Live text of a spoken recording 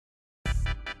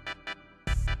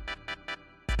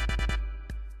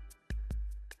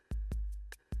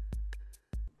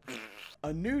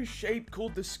A new shape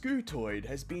called the scutoid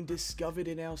has been discovered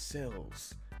in our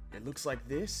cells. It looks like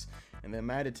this, and then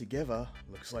added together,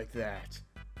 looks like that.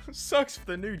 Sucks for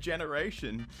the new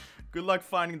generation. Good luck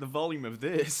finding the volume of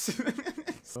this.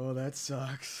 Oh, that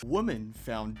sucks. Woman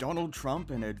found Donald Trump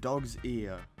in her dog's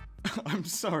ear. I'm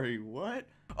sorry, what?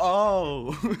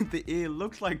 Oh, the ear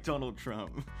looked like Donald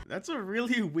Trump. That's a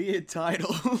really weird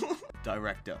title.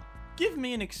 Director. Give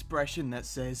me an expression that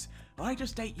says, I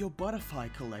just ate your butterfly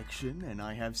collection and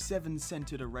I have 7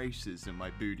 scented erasers in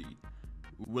my booty.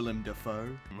 Willem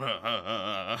Dafoe.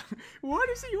 Why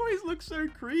does he always look so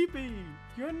creepy?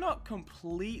 You're not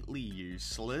completely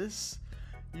useless.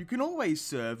 You can always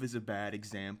serve as a bad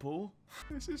example.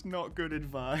 This is not good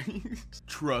advice.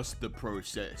 Trust the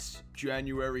process.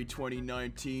 January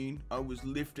 2019, I was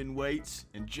lifting weights,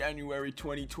 and January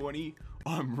 2020,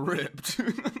 I'm ripped.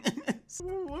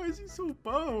 Why is he so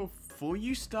buff? Before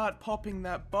you start popping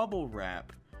that bubble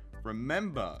wrap,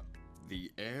 remember, the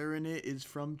air in it is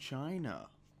from China.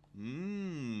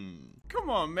 Come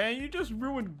on, man, you just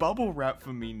ruined bubble wrap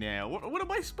for me now. What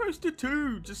am I supposed to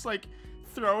do? Just like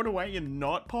throw it away and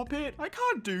not pop it? I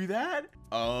can't do that.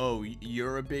 Oh,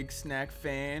 you're a big snack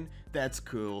fan? That's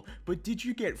cool. But did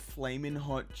you get flamin'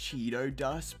 hot Cheeto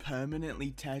dust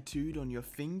permanently tattooed on your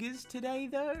fingers today,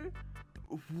 though?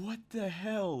 What the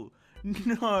hell?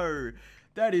 No,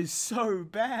 that is so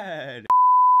bad.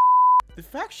 The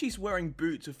fact she's wearing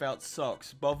boots without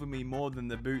socks bother me more than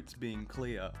the boots being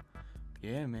clear.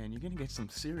 Yeah, man, you're gonna get some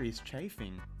serious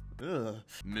chafing. Ugh.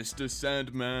 Mr.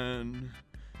 Sandman,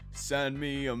 sand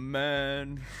me a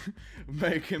man,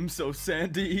 make him so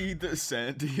sandy, the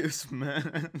sandiest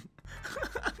man.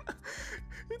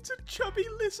 It's a chubby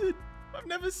lizard. I've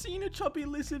never seen a chubby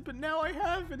lizard, but now I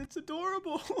have, and it's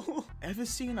adorable. Ever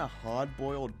seen a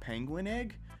hard-boiled penguin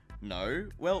egg? No?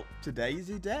 Well, today's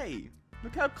your day.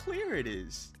 Look how clear it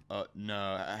is.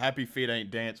 No, Happy Feet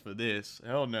ain't dance for this.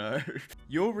 Hell no.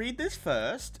 You'll read this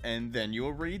first, and then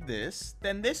you'll read this,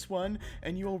 then this one,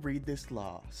 and you'll read this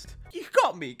last. You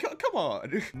got me, come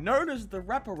on. Known as the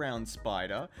wraparound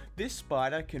spider, this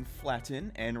spider can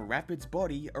flatten and wrap its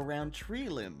body around tree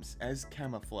limbs as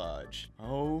camouflage.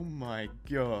 Oh my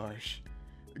gosh.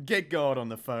 Get God on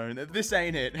the phone, this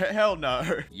ain't it, hell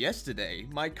no. Yesterday,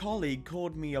 my colleague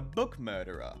called me a book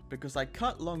murderer because I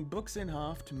cut long books in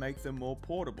half to make them more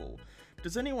portable.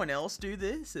 Does anyone else do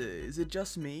this? Is it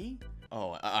just me?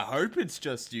 Oh, I hope it's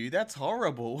just you, that's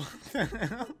horrible.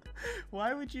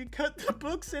 Why would you cut the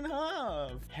books in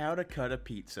half? How to cut a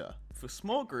pizza. For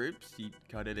small groups, you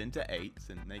cut it into 8s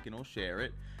and they can all share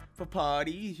it. For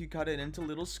parties, you cut it into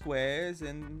little squares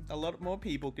and a lot more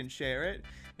people can share it.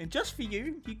 And just for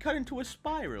you, you cut into a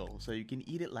spiral so you can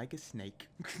eat it like a snake.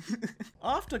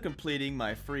 After completing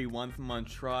my free 1-month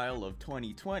trial of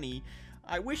 2020,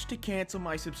 I wish to cancel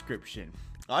my subscription.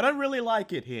 I don't really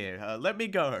like it here, let me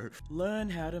go. Learn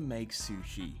how to make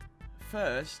sushi.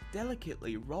 First,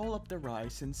 delicately roll up the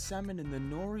rice and salmon in the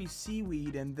nori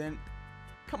seaweed and then...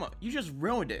 Come on, you just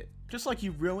ruined it. Just like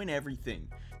you ruin everything.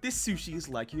 This sushi is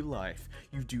like your life.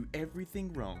 You do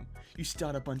everything wrong. You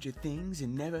start a bunch of things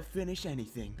and never finish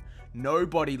anything.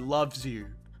 Nobody loves you.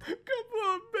 Come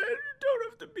on, man. You don't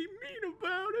have to be mean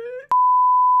about it.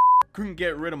 Couldn't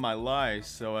get rid of my lice,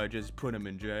 so I just put him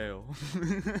in jail.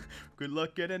 Good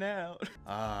luck getting out.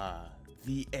 Ah,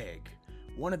 the egg.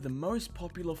 One of the most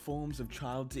popular forms of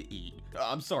child to eat.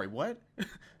 I'm sorry, what?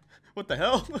 What the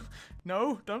hell?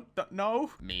 No, don't,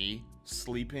 no. Me,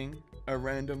 sleeping, a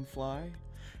random fly.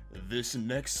 This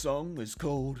next song is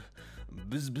called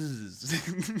Bzz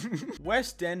Bzz.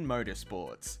 West End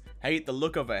Motorsports. Hate the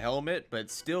look of a helmet, but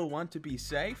still want to be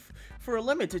safe? For a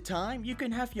limited time, you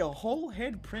can have your whole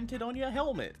head printed on your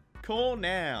helmet. Call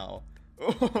now.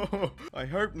 Oh, I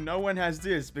hope no one has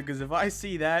this, because if I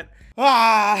see that,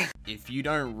 If you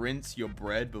don't rinse your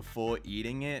bread before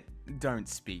eating it, don't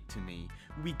speak to me.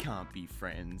 We can't be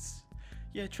friends.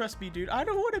 Yeah, trust me, dude, I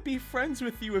don't want to be friends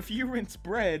with you if you rinse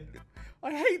bread.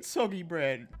 I hate soggy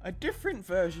bread. A different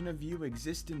version of you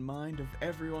exists in mind of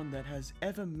everyone that has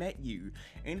ever met you,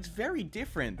 and it's very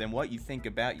different than what you think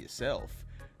about yourself.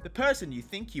 The person you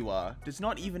think you are does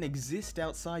not even exist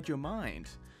outside your mind.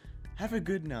 Have a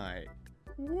good night.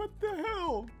 What the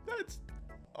hell? That's...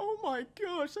 Oh my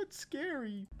gosh, that's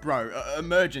scary. Bro,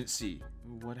 emergency.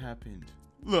 What happened?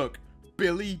 Look,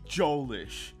 Billy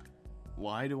Joelish.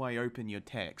 Why do I open your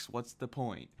text? What's the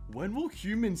point? When will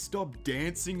humans stop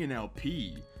dancing in our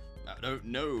pee? I don't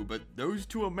know, but those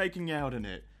two are making out in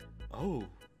it. Oh,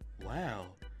 wow.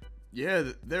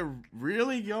 Yeah, they're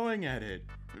really going at it.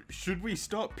 Should we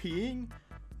stop peeing?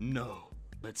 No.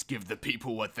 Let's give the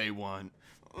people what they want.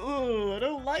 Oh, I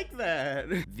don't like that.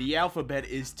 The alphabet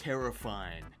is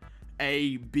terrifying.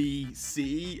 A, B,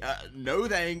 C. No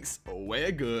thanks.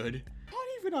 We're good. Can't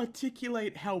even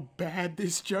articulate how bad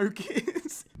this joke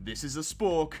is. This is a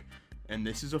spork, and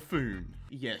this is a foon.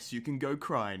 Yes, you can go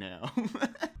cry now.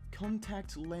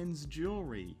 Contact lens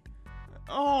jewelry.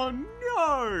 Oh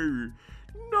no!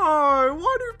 No!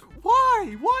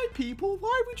 Why people?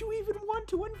 Why would you even want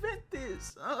to invent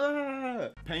this?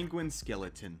 Penguin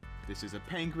skeleton. This is a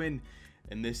penguin,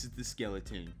 and this is the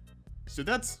skeleton. So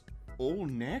that's all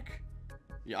neck?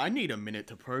 Yeah, I need a minute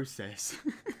to process.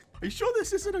 Are you sure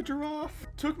this isn't a giraffe?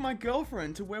 Took my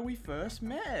girlfriend to where we first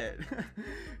met.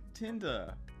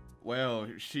 Tinder. Well,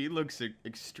 she looks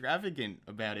extravagant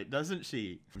about it, doesn't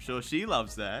she? I'm sure she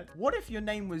loves that. What if your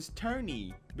name was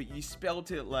Tony, but you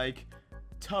spelt it like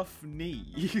tough knee?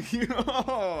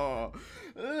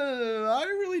 I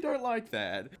really don't like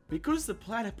that. Because the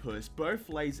platypus both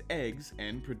lays eggs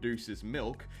and produces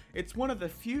milk, it's one of the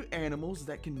few animals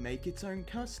that can make its own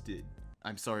custard.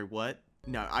 I'm sorry, what?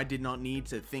 No, I did not need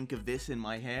to think of this in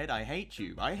my head. I hate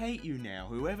you. I hate you now.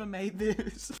 Whoever made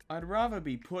this. I'd rather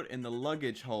be put in the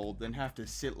luggage hold than have to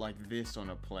sit like this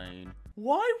on a plane.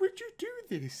 Why would you do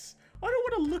this? I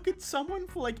don't want to look at someone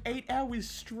for like 8 hours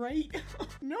straight.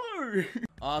 No.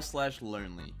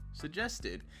 r/lonely.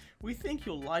 Suggested. We think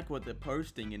you'll like what they're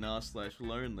posting in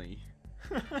r/lonely.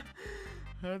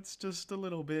 That's just a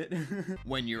little bit.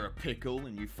 When you're a pickle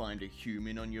and you find a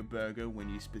human on your burger when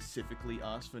you specifically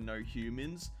ask for no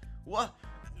humans. What?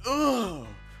 Ugh!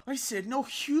 I said no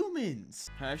humans!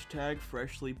 Hashtag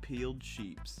freshly peeled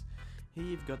sheeps. Here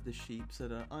you've got the sheeps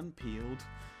that are unpeeled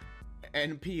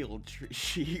and peeled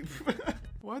sheep.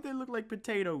 Why'd they look like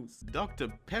potatoes?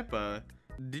 Dr. Pepper?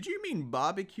 Did you mean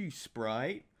barbecue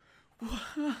Sprite?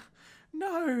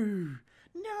 No!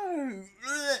 No!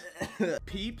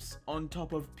 Peeps on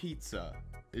top of pizza.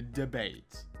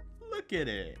 Debate. Look at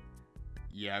it.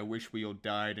 Yeah, I wish we all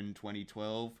died in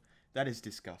 2012. That is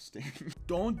disgusting.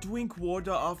 Don't drink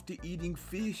water after eating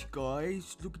fish,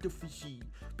 guys. Look at the fishy.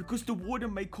 Because the water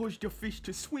may cause the fish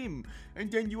to swim.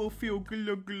 And then you will feel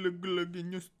glug glug glug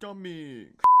in your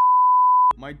stomach.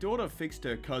 My daughter fixed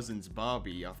her cousin's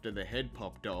Barbie after the head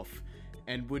popped off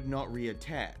and would not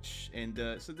reattach.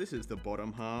 And so this is the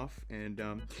bottom half, and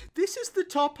this is the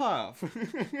top half.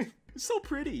 It's so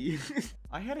pretty.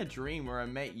 I had a dream where I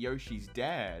met Yoshi's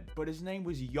dad, but his name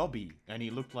was Yobby, and he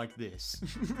looked like this.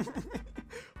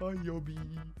 Hi, Yobby.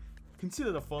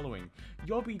 Consider the following.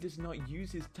 Yobby does not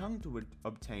use his tongue to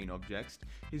obtain objects.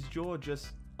 His jaw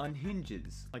just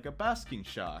unhinges like a basking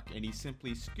shark, and he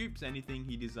simply scoops anything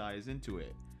he desires into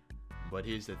it. But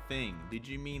here's the thing, did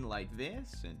you mean like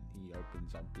this? And he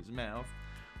opens up his mouth.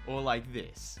 Or like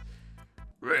this?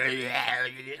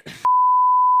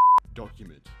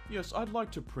 Document. Yes, I'd like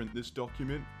to print this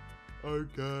document.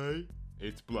 Okay.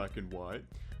 It's black and white.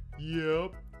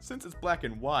 Yep. Since it's black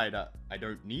and white, I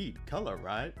don't need color,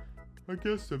 right? I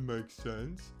guess that makes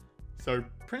sense. So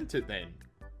print it then.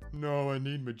 No, I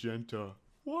need magenta.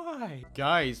 Why?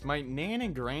 Guys, my nan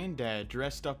and granddad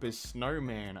dressed up as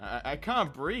snowman. I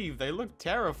can't breathe. They look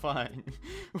terrifying.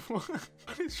 What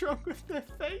is wrong with their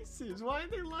faces? Why are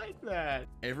they like that?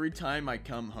 Every time I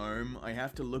come home, I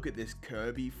have to look at this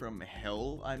Kirby from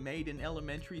hell I made in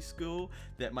elementary school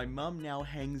that my mum now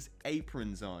hangs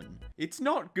aprons on. It's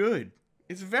not good.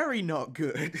 It's very not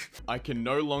good. I can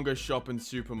no longer shop in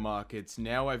supermarkets.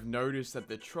 Now I've noticed that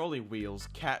the trolley wheels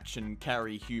catch and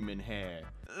carry human hair.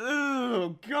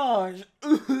 Oh gosh.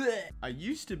 I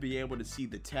used to be able to see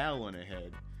the towel on her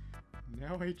head.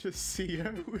 Now I just see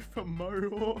her with a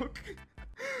mohawk.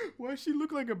 Why does she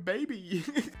look like a baby?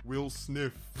 Will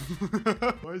sniff.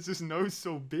 Why is his nose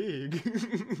so big?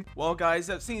 Well guys,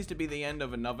 that seems to be the end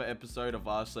of another episode of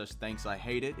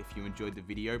r/thanksihateit. If you enjoyed the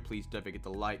video, please don't forget to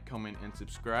like, comment, and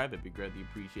subscribe. It'd be greatly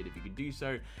appreciated if you could do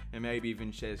so. And maybe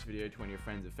even share this video to one of your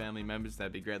friends and family members.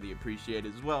 That'd be greatly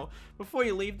appreciated as well. Before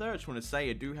you leave though, I just want to say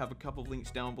I do have a couple of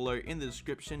links down below in the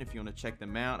description if you want to check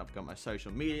them out. I've got my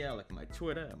social media, like my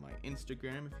Twitter and my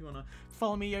Instagram. If you want to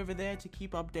follow me over there to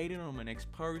keep updated on my next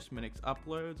post, my next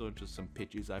uploads, or just some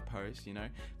pictures I post, you know,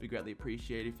 be greatly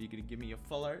appreciated if you could give me a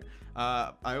follow.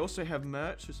 I also have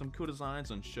merch with some cool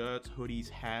designs on shirts, hoodies,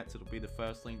 hats. It'll be the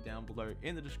first link down below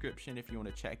in the description if you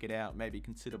want to check it out. Maybe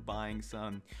consider buying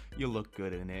some. You'll look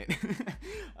good in it.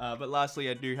 But lastly,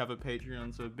 I do have a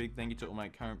Patreon, so a big thank you to all my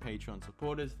current Patreon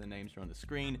supporters. The names are on the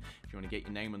screen. If you want to get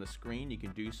your name on the screen, you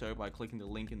can do so by clicking the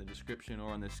link in the description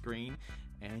or on the screen,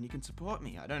 and you can support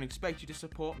me. I don't expect you to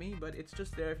support me, but it's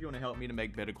just there if you want to help me to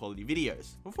make better quality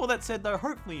videos. Before that said though,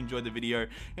 hopefully you enjoyed the video,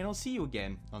 and I'll see you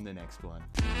again on the next one.